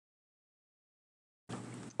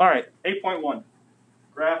All right, 8.1.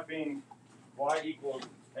 Graphing y equals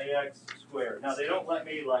ax squared. Now, they don't let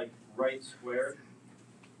me, like, write squared.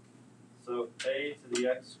 So a to the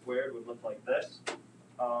x squared would look like this.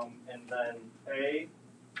 And then a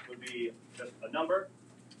would be just a number.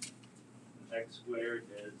 And x squared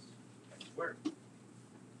is x squared.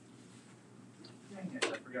 Dang it,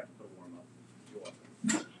 I forgot to put a warm up. You're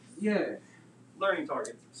welcome. Yeah. Learning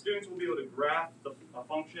targets. Students will be able to graph a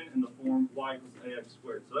function in the form y equals ax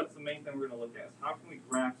squared. So that's the main thing we're going to look at. Is how can we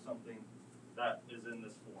graph something that is in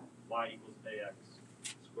this form, y equals ax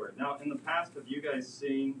squared. Now, in the past, have you guys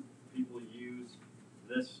seen people use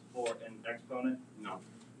this for an exponent? No.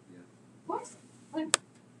 Yeah. What?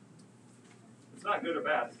 It's not good or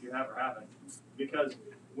bad if you have or haven't, because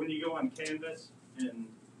when you go on Canvas and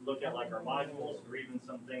look at like our modules or even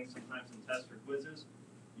some things sometimes in tests or quizzes,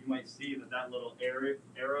 you might see that that little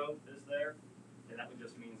arrow is there, and that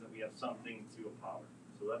just means that we have something to a power.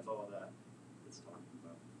 So that's all that it's talking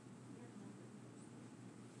about.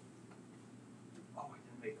 Oh, I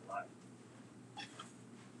didn't make it live.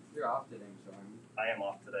 You're off today, so I am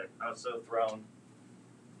off today. I was so thrown.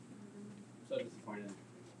 so disappointed.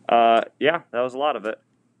 Yeah, that was a lot of it.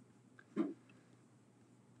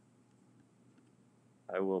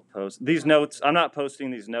 I will post these notes. I'm not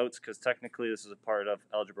posting these notes because technically this is a part of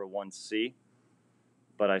Algebra 1C,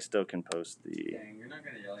 but I still can post the... Dang, you're not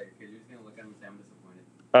going to yell at your kids. You're just going to look at them and say, I'm disappointed.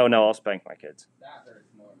 Oh, no, I'll spank my kids. That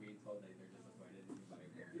hurts more. Being told that they're disappointed by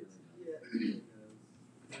your parents. You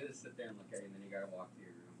just sit there and look at you, and then you got to walk to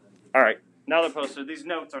your room. All right, now they're posted. These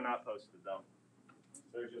notes are not posted, though.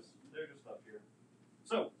 They're just up here.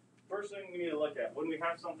 So, first thing we need to look at, when we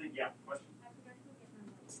have something... Yeah, question?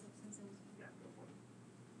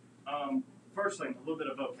 First thing, a little bit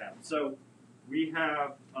of vocab. So we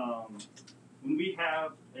have, when we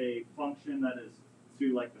have a function that is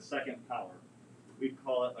to like the second power, we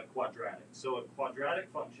call it a quadratic. So a quadratic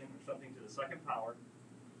function, or something to the second power,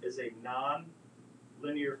 is a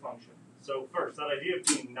non-linear function. So first, that idea of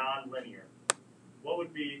being non-linear, what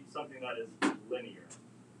would be something that is linear?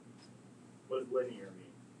 What does linear mean?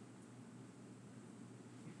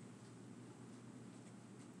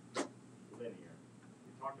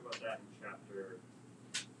 Talked about that in chapter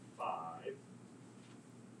 5.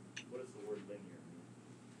 What does the word linear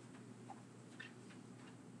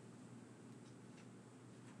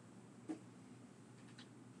mean?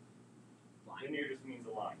 Linear just means a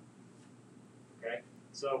line. Okay?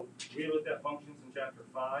 So we looked at functions in chapter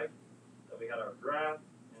 5, that we had our graph,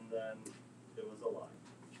 and then it was a line.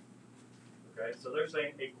 Okay? So they're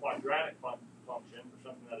saying a quadratic function, or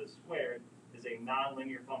something that is squared, is a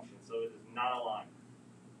nonlinear function, so it is not a line.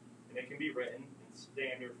 And it can be written in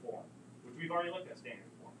standard form, which we've already looked at standard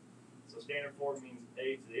form. So standard form means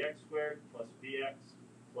a to the x squared plus bx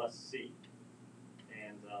plus c.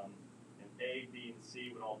 And a, b, and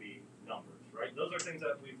c would all be numbers, right? Those are things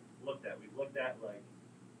that we've looked at. We've looked at like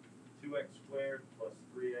 2x squared plus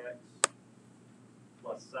 3x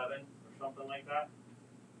plus 7 or something like that.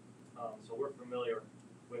 So we're familiar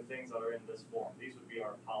with things that are in this form. These would be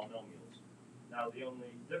our polynomials. Now the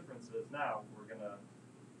only difference is now we're going to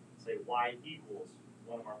say y equals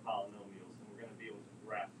one of our polynomials, and we're going to be able to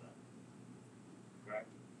graph them. Okay?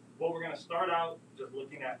 What we're going to start out just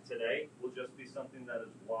looking at today will just be something that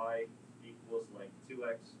is y equals like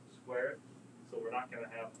 2x squared. So we're not going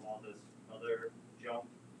to have all this other junk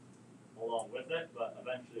along with it, but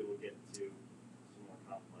eventually we'll get to some more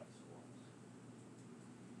complex forms.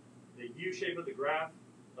 The U shape of the graph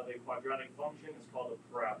of a quadratic function is called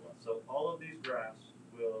a parabola. So all of these graphs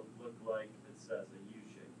will look like it says a U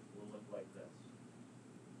shape. Will look like this.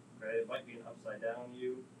 Okay, it might be an upside down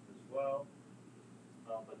U as well,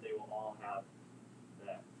 but they will all have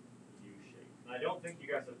that U shape. And I don't think you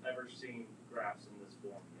guys have ever seen graphs in this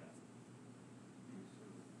form yet.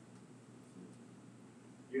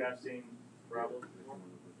 You have seen parabolas before?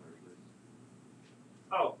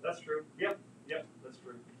 Oh, that's true. Yep, that's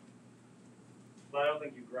true. But I don't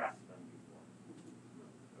think you graphed them before.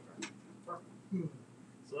 Okay, perfect.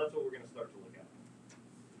 So that's what we're going to start to look at.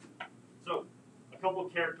 So, a couple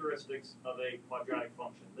of characteristics of a quadratic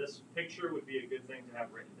function. This picture would be a good thing to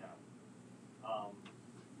have written down.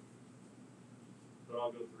 But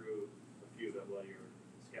I'll go through a few of it while you're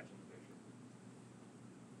sketching the picture.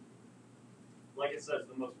 Like it says,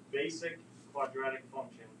 the most basic quadratic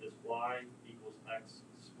function is y equals x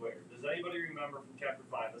squared. Does anybody remember from chapter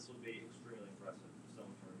 5? This will be extremely impressive if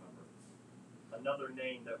someone can remember. Another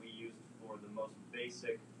name that we used for the most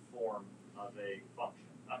basic form of a function.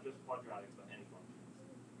 Not just quadratics, but any functions.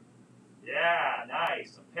 Yeah,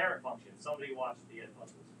 nice. A parent function. Somebody watched the Ed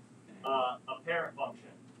Puzzles. A parent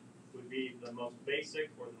function would be the the most basic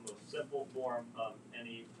or the most simple form of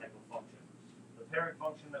any type of function. The parent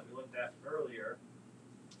function that we looked at earlier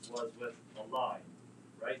was with a line,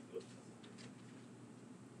 right? Oops.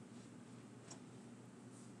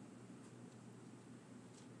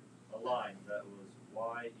 A line that was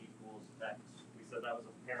y equals x. We said that was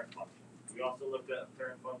a parent function. We also looked at a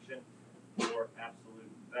parent function for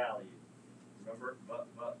absolute value. Remember,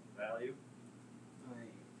 value?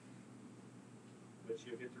 Which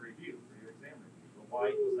you'll get to review for your exam review. So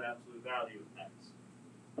y equals the absolute value of x.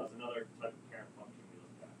 That's another type of parent function we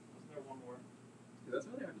looked at. Wasn't there one more? Yeah, that's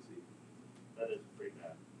really hard to see. That is pretty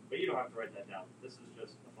bad. But you don't have to write that down. This is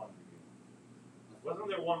just a fun review. Wasn't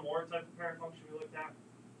there one more type of parent function we looked at?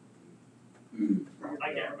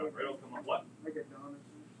 I can't remember. It'll come up. What? Like a dollar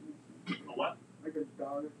function. A what? Like a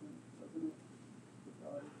dollar function, doesn't it? The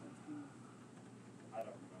dollar function. I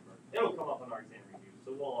don't remember. It'll come up in our exam review,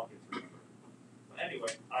 so we'll all get to remember. But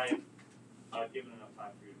anyway, I've given enough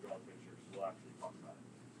time for you to draw the picture, so we'll actually talk about it.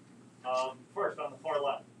 First, on the far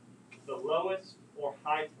left, the lowest or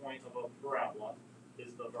high point of a parabola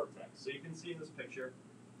is the vertex. So you can see in this picture,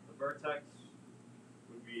 the vertex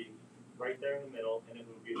would be right there in the middle, and it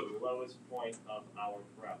would be the lowest point of our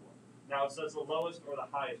parabola. Now it says the lowest or the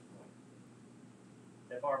highest point.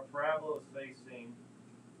 If our parabola is facing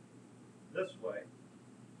this way,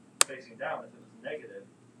 facing down, if it was negative,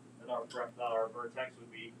 then our vertex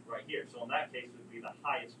would be right here. So in that case, it would be the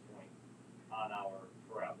highest point on our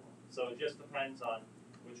parabola. So it just depends on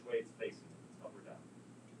which way it's facing, if it's up or down.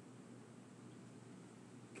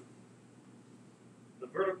 The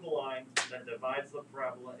vertical line that divides the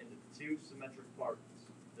parabola into two symmetric parts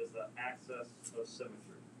is the axis of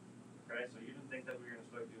symmetry. Okay, so you didn't think that we were going to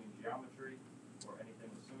start doing geometry or anything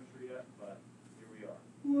with symmetry yet, but here we are.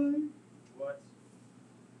 What?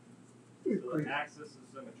 So the axis of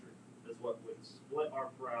symmetry is what would split our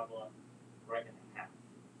parabola right in half.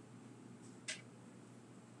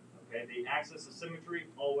 Okay, the axis of symmetry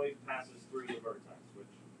always passes through the vertex, which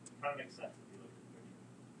kind of makes sense if you look at the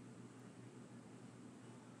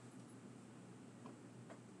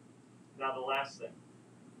picture. Now the last thing.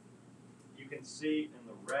 You can see in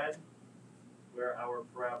the red where our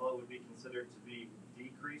parabola would be considered to be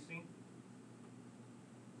decreasing.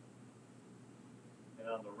 And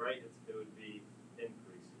on the right, it would be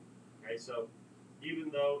increasing. Okay, so even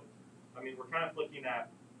though, I mean, we're kind of looking at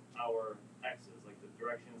our x's, like the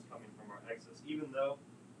direction is coming from our x's, even though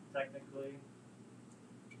technically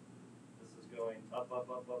this is going up,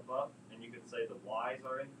 and you could say the y's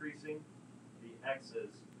are increasing, the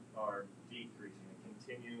x's are decreasing and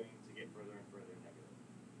continuing to get further and further negative.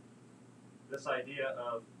 This idea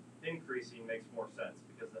of increasing makes more sense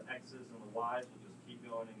because the x's and the y's will just keep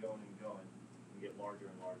going and going and going and get larger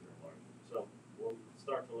and larger and larger. So we'll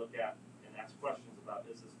start to look at and ask questions about,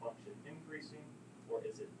 is this function increasing or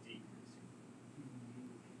is it decreasing?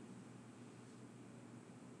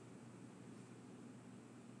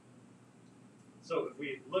 So if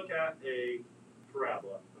we look at a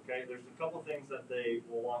parabola, okay, there's a couple things that they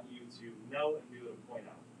will want you to know and be able to point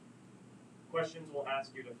out. Questions will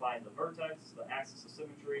ask you to find the vertex, the axis of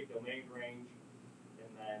symmetry, domain range,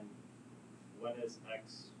 and then when is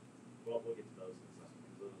x, well, we'll get to those in a second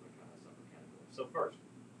because those are kind of separate categories. So first,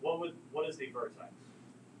 what is the vertex?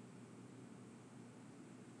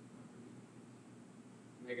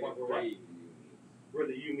 Where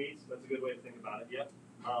the u meets, that's a good way to think about it, yep.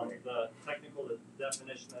 The technical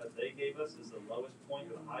definition that they gave us is the lowest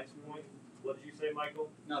point or the highest point. What did you say, Michael?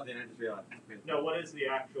 Nothing, I just realized. No, what is the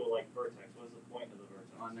actual vertex? What is the point of the vertex?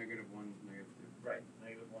 -1, -2. Right,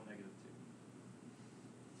 -1, -2.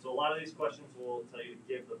 So a lot of these questions will tell you to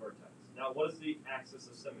give the vertex. Now, what is the axis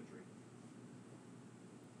of symmetry?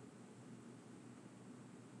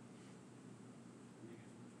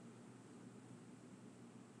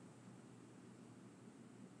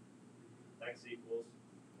 X equals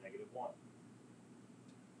 -1.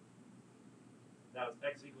 Now it's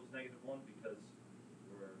x equals -1 because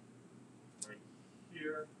we're right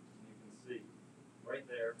here, and you can see right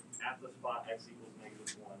there at the spot x equals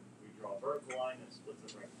 -1, we draw a vertical line and it splits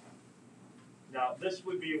it right in half. Now this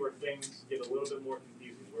would be where things get a little bit more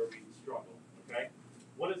confusing, where we struggle. Okay,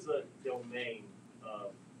 what is the domain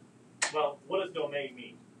of? Well, what does domain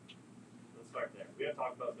mean? Let's start there. We have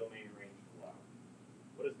talked about domain and range for a while.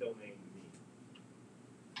 What does domain mean?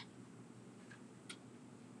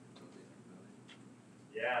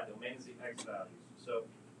 Yeah, domain is the x values. So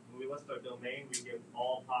when we list our domain, we give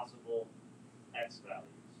all possible x values.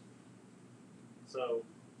 So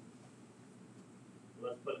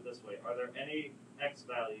let's put it this way. Are there any x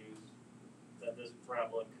values that this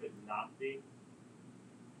parabola could not be?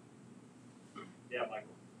 Yeah,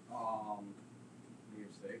 Michael.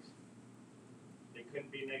 6. It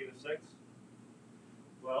couldn't be negative 6?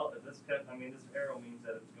 Well, if this kept, I mean, this arrow means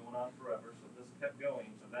that it's going on forever, so if this kept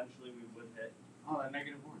going, eventually we would hit Oh, that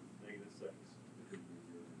 -1. negative 6. It could be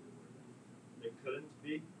 0 anywhere then. It couldn't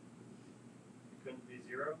be? It couldn't be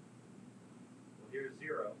 0? Well, here's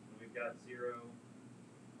 0, and we've got 0,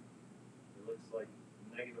 it looks like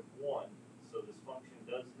 -1, so this function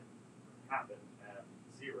does happen at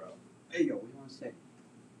 0. Hey, yo, what do you want to say?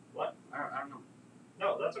 What? I don't know.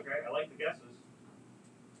 No, that's okay, I like the guesses.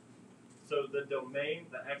 So the domain,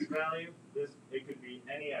 the x value, it could be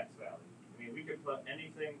any x value. I mean, we could put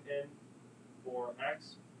anything in for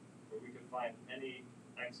x, or we could find any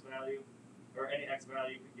x value, or any x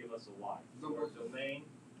value could give us a y. So our domain,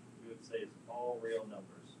 we would say, is all real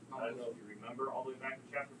numbers. I don't know if you remember all the way back to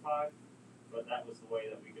chapter 5, but that was the way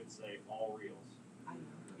that we could say all reals. I know.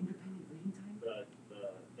 Independent reading time?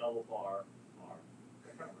 The double bar r.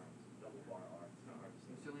 That kind of rhymes. Double bar r. It's kind of hard to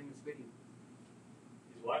I'm say. still even spitting.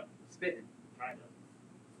 Is what? Spitting. Kind of.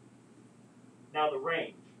 Now the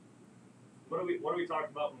range. What do we talk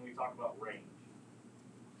about when we talk about range?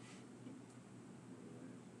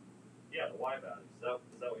 Yeah, the y values. Is that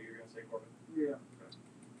what you're going to say, Corbin? Yeah. Okay.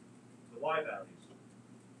 The y values.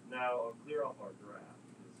 Now I'll clear off our graph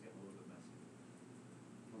because it's getting a little bit messy.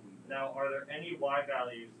 Now, are there any y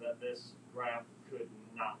values that this graph could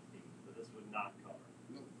not be, that this would not cover?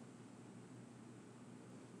 Nope.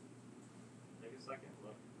 Take a second,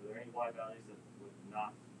 look. Are there any y values that would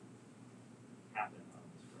not happen on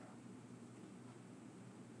this graph?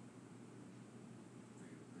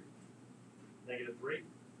 -3. -3?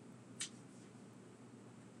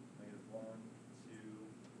 -1, 2,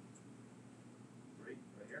 3,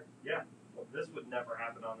 right here. Yeah, well, this would never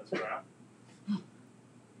happen on this graph.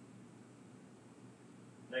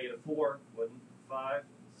 -4 wouldn't. 5,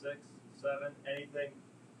 6, 7, anything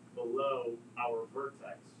below our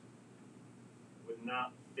vertex would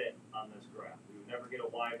not fit on this graph. We would never get a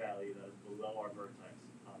y value that is below our vertex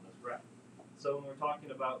on this graph. So when we're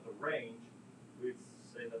talking about the range, we'd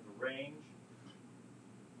say that the range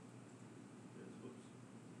is,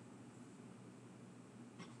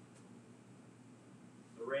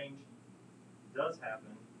 the range does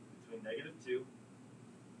happen between -2,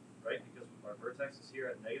 right? Because our vertex is here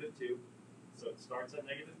at -2, so it starts at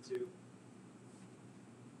 -2,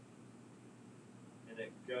 and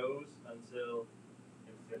it goes until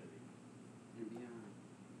infinity And beyond.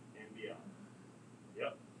 and beyond.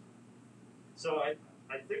 Yep. So I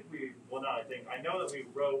think I know that we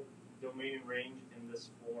wrote domain and range in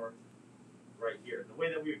this form right here. The way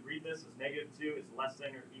that we would read this is -2 is less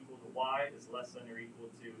than or equal to y is less than or equal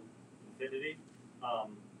to infinity.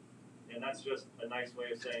 And that's just a nice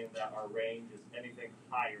way of saying that our range is anything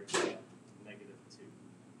higher than -2.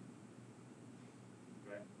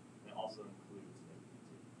 Okay? And it also includes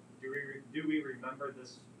 -2. Do we remember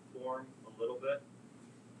this form a little bit?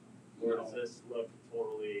 Or does this look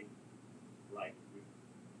totally like we've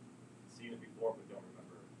seen it before but don't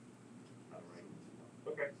remember how to write this form?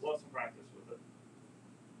 Okay, we'll have some practice with it.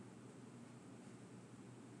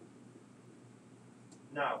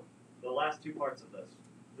 Now, the last two parts of this.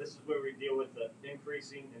 This is where we deal with the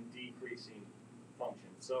increasing and decreasing function.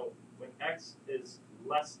 So when x is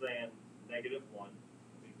less than -1,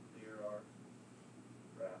 let me clear our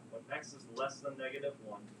graph. When x is less than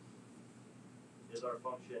 -1, is our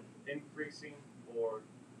function increasing or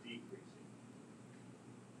decreasing?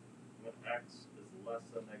 When x is less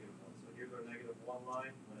than -1. So here's our -1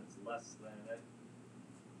 line. When it's less than it,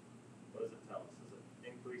 what does it tell us? Is it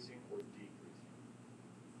increasing or decreasing?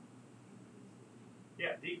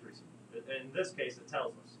 Yeah, decreasing. In this case, it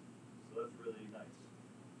tells us. So that's really nice.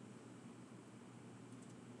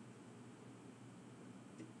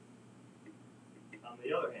 On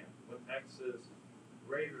the other hand, when x is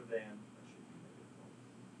greater than, that should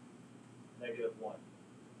be -1,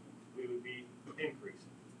 we would be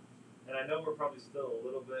increasing. And I know we're probably still a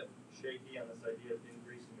little bit shaky on this idea of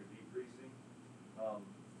increasing or decreasing.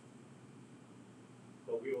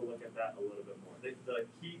 But we will look at that a little bit more. The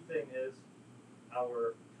key thing is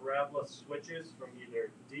our parabola switches from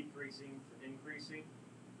either decreasing to increasing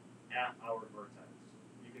at our vertex.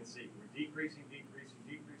 You can see we're decreasing, then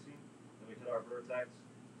we hit our vertex,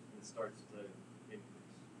 and it starts to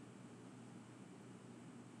increase.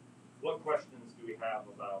 What questions do we have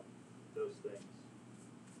about those things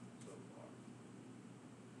so far?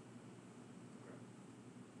 Okay.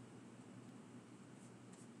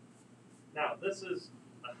 Now, this is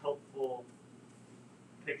a helpful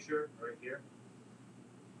picture right here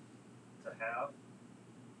to have,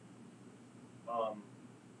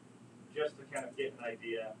 just to kind of get an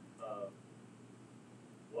idea of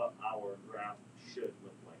what our graph should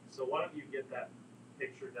look like. So why don't you get that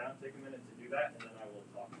picture down, take a minute to do that, and then I will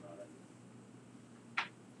talk about it.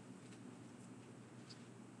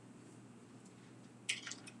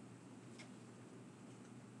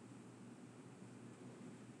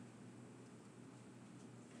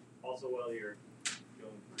 Also, while you're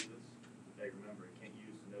going through this, okay, remember, you can't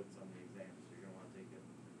use notes on the exam, so you're going to want to take it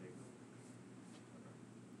in paper.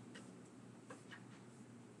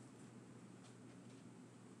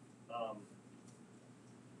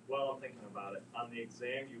 While I'm thinking about it, on the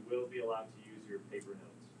exam, you will be allowed to use your paper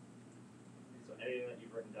notes. So anything that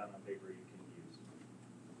you've written down on paper, you can use.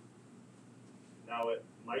 Now, it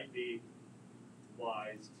might be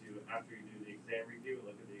wise to, after you do the exam review,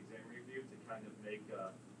 look at the exam review, to kind of make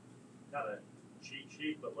a, not a cheat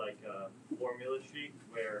sheet, but like a formula sheet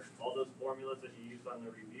where all those formulas that you used on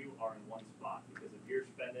the review are in one spot. Because if you're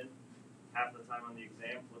spending half the time on the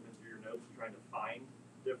exam flipping through your notes trying to find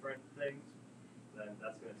different things, then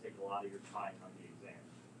that's going to take a lot of your time on the exam.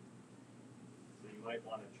 So you might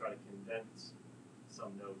want to try to condense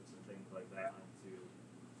some notes and things like that onto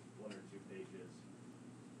 1 or 2 pages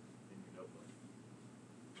in your notebook.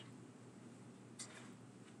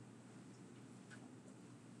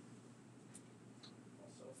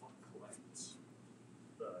 Also, I'll collect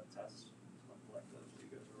the tests. I'll collect those so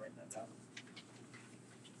you guys are writing that down.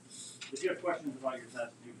 If you have questions about your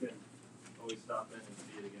test, you can always stop in and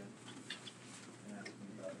see it again. And ask me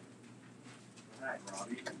about it. Hi,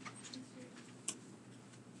 Robbie.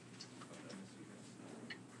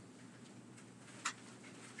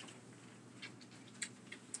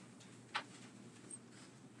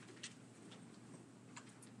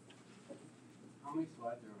 How many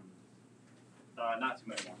slides are on this? Not too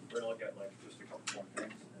many more. We're gonna look at like just a couple more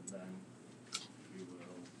things, and then we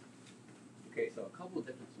will. Okay, so a couple of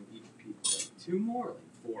difference from each people. Like 2 more, or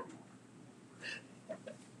like 4 more.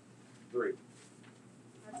 3.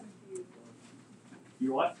 That's a few.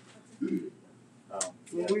 You what? Oh.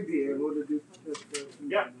 Will we be able to do test corrections?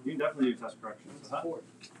 Yeah, you can definitely do test corrections. That's 4.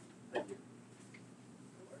 Thank you.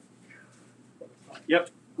 Yep.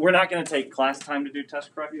 We're not gonna take class time to do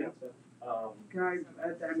test corrections. Can I,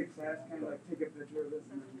 at the end of class, kind of like take a picture of this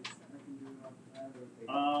and then I can do it off the pad or take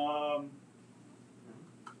it?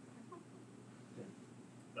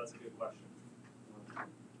 That's a good question.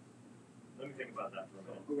 Let me think about that for a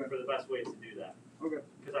minute. Okay. For the best ways to do that. Okay.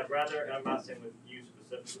 Because I'd rather, and I'm not saying with you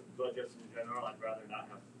specifically, but just in general, I'd rather not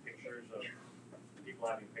have pictures of people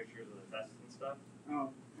having pictures of the tests and stuff. Oh,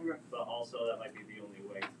 okay. But also, that might be the only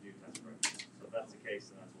way to do test corrections. So if that's the case,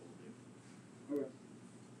 then that's what we'll do. Okay.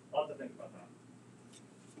 I'll have to think about that.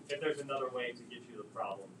 If there's another way to get you the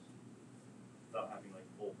problems without having like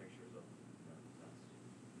full pictures of tests.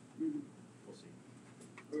 Mm-hmm. We'll see.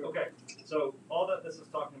 Okay, so all that this is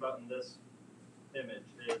talking about in this image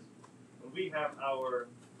is when we have our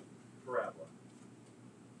parabola.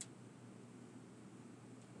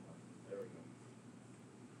 There we go.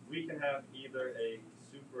 We can have either a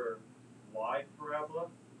super wide parabola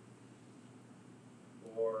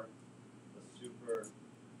or a super,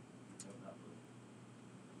 no, not blue.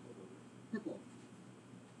 Purple.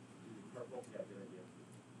 Purple, yeah, good idea.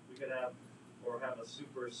 We could have, or have a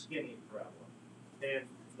super skinny parabola. And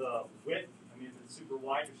the width, I mean, if it's super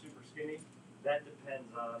wide or super skinny, that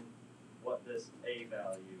depends on what this a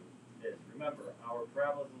value is. Remember, our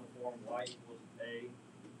parabola is in the form y equals a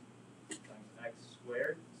times x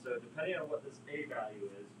squared. So depending on what this a value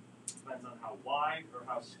is, depends on how wide or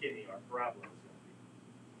how skinny our parabola is going to be.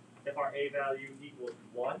 If our a value equals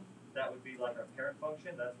 1, that would be like our parent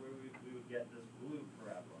function. That's where we would get this blue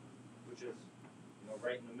parabola, which is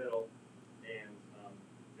right in the middle and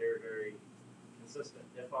very, very consistent.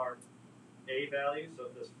 If our a value, so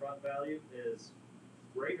if this front value is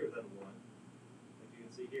greater than 1, like you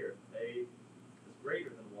can see here, a is greater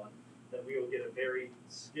than 1, then we will get a very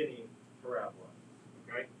skinny parabola.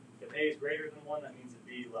 Okay? If a is greater than 1, that means it'd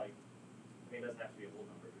be like, I mean, it doesn't have to be a whole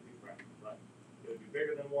number, it could be a fraction, but it would be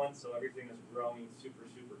bigger than 1, so everything is growing super,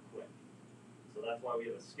 super quick. So that's why we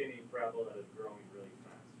have a skinny parabola that is growing really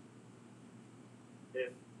fast.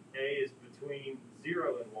 If a is between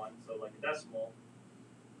 0 and 1, so like a decimal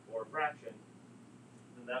or a fraction,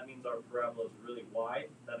 then that means our parabola is really wide,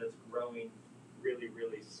 that it's growing really,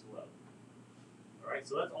 really slow. Alright,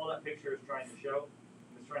 so that's all that picture is trying to show.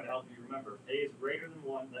 I'm just trying to help you remember. A is greater than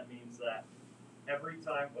 1, that means that every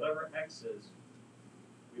time, whatever x is,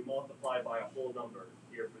 we multiply by a whole number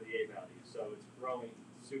here for the a value. So it's growing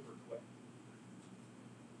super quick.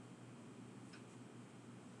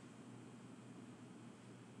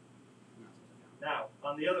 Now,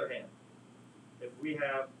 on the other hand, if we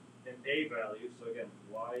have an a value, so again,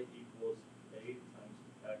 y equals a times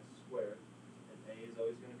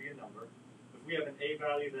we have an a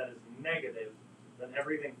value that is negative, then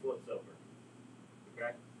everything flips over.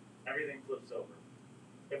 Okay? Everything flips over.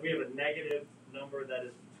 If we have a negative number that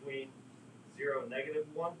is between 0 and negative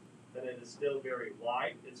 1, then it is still very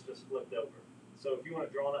wide. It's just flipped over. So if you want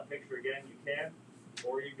to draw that picture again, you can.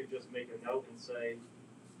 Or you could just make a note and say,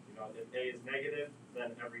 you know, if a is negative,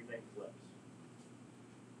 then everything flips.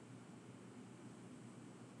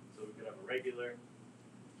 So we could have a regular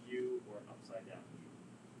U or an upside down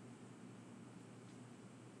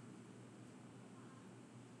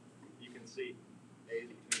U. You can see a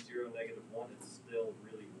is between 0 and negative 1. It's still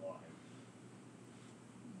really wide.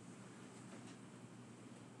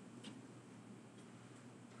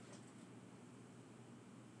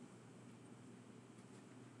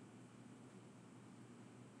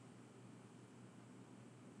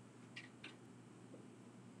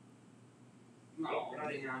 Oh, we're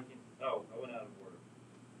not even thinking, oh, I went out of order.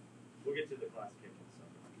 We'll get to the classification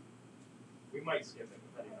sometime. We might skip it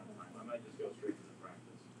depending on time. I might just go straight to the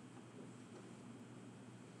practice.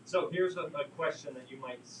 So here's a question that you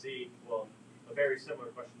might see, well, a very similar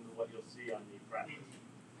question to what you'll see on the practice.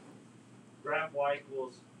 Graph y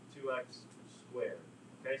equals 2x squared.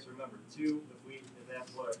 Okay, so remember, 2, if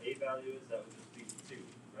that's what our a value is, that would just be 2,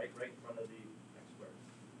 right in front of the x squared.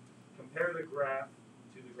 Compare the graph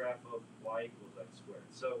to the graph of y equals x squared.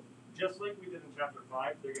 So just like we did in chapter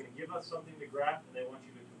 5, they're going to give us something to graph, and they want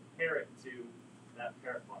you to compare it to that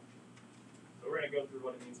parent function. So we're going to go through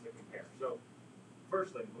what it means to compare. So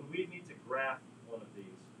first thing, when we need to graph one of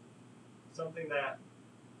these, something that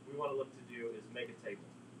we want to look to do is make a table.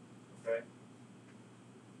 Okay?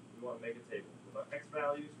 We want to make a table with our x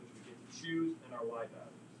values, which we get to choose, and our y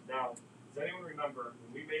values. Now, does anyone remember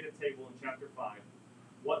when we made a table in chapter 5,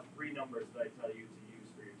 what 3 numbers did I tell you to use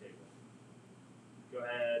for your table? Go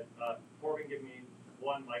ahead. Corbin, give me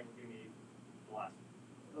 1. Michael, give me the last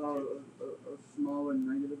one. A small and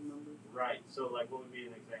negative number? Right. So, like, what would be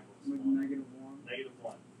an example? Like negative 1. Negative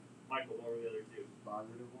 1. Michael, what were the other 2?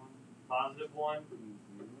 Positive 1. Positive 1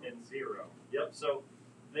 and 0. Yep. So,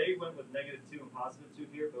 they went with negative 2 and positive 2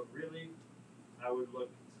 here, but really, I would look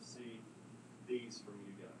to see these from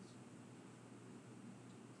you guys.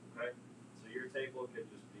 Okay? So, your table could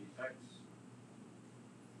just be x,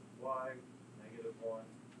 y, negative 1,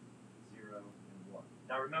 0, and 1.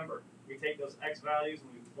 Now remember, we take those x values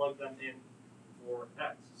and we plug them in for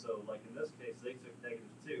x. So like in this case, they took negative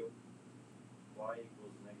 2. Y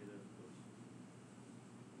equals negative,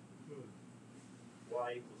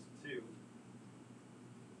 y equals 2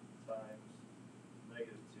 times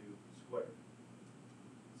negative 2 squared.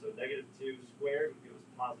 So negative 2 squared would give us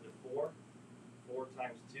positive 4. 4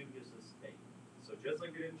 times 2 gives us 8. So just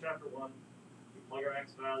like we did in chapter 1, we plug our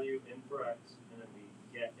x value in for x, and then we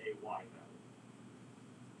get a y value.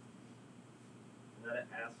 And then it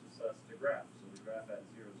asks us to graph. So we graph at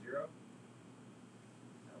 0, 0,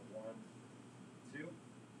 at 1, 2, and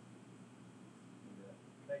at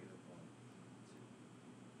negative 1, 2.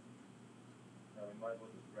 Now we might as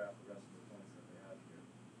well just graph the rest of the points that they have here.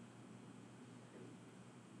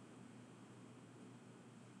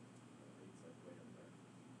 8's like way up there.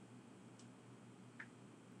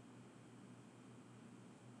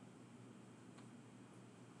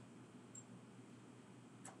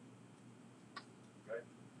 Okay,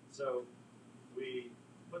 so we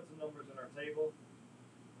put some numbers in our table,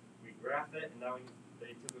 we graph it, and now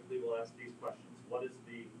they typically will ask these questions. What is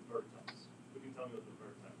the vertex? Who can tell me what the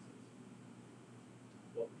vertex is?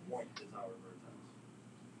 What point is our vertex?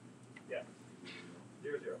 Yeah.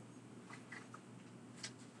 0, 0.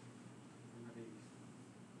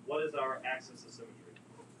 What is our axis of symmetry?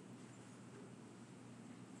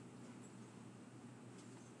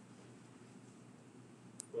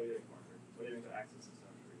 What do you think, Margaret? What do you think the axis of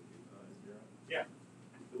symmetry would be? 0? Yeah.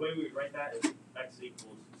 The way we would write that is x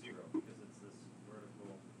equals 0 because it's this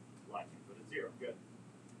vertical line, but it's 0. Good.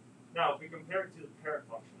 Now, if we compare it to the parent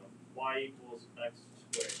function of y equals x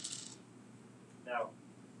squared. Now,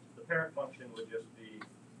 the parent function would just be,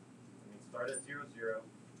 start at 0, 0,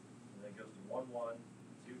 and then it goes to 1, 1,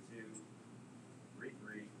 2, 2, 3,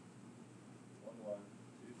 3, 1, 1,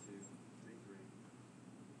 2, 2, 3, 3.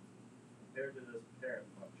 Compared to this parent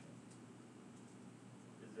function,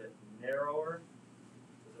 is it narrower?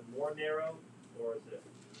 Is it more narrow, or is it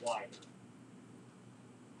wider?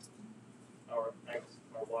 Our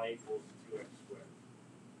y equals 2x squared.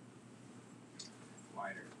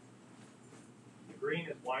 Wider. The green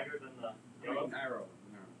is wider than the yellow? Narrow.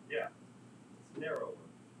 Yeah. It's narrower.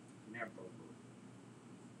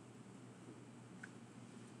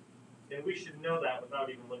 And we should know that without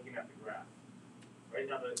even looking at the graph. Right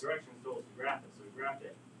now the directions told us to graph it, so we graphed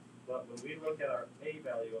it. But when we look at our a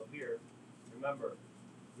value up here, remember,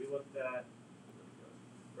 we looked at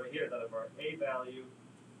right here that if our A value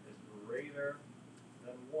is greater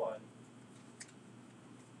than 1,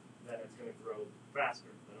 then it's going to grow faster.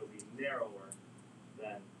 Then it'll be narrower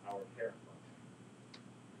than our parent function.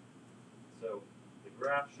 So the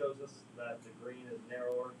graph shows us that the green is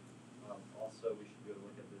narrower. Also, we should be able to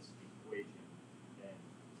look at this equation and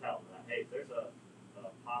tell that, hey, if there's a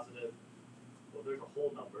positive, well, there's a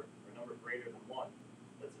whole number, or a number greater than 1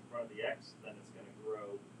 that's in front of the x, then it's going to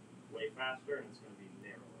grow way faster and it's going to be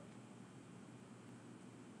narrower.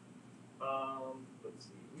 Let's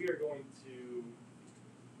see. We are going to,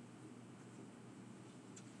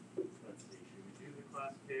 let's see, should we do the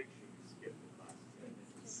class pick? Should we skip the class pick?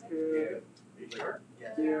 Skip. Are you sure?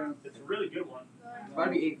 Yeah. It's a really good one. It's about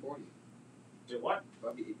to be 8:40. Wait, what? It's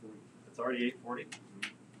about to be 8:40. It's already 8:40.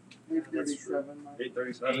 8:37.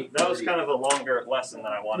 8:37. That was kind of a longer lesson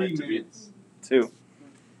than I wanted it to be. 2.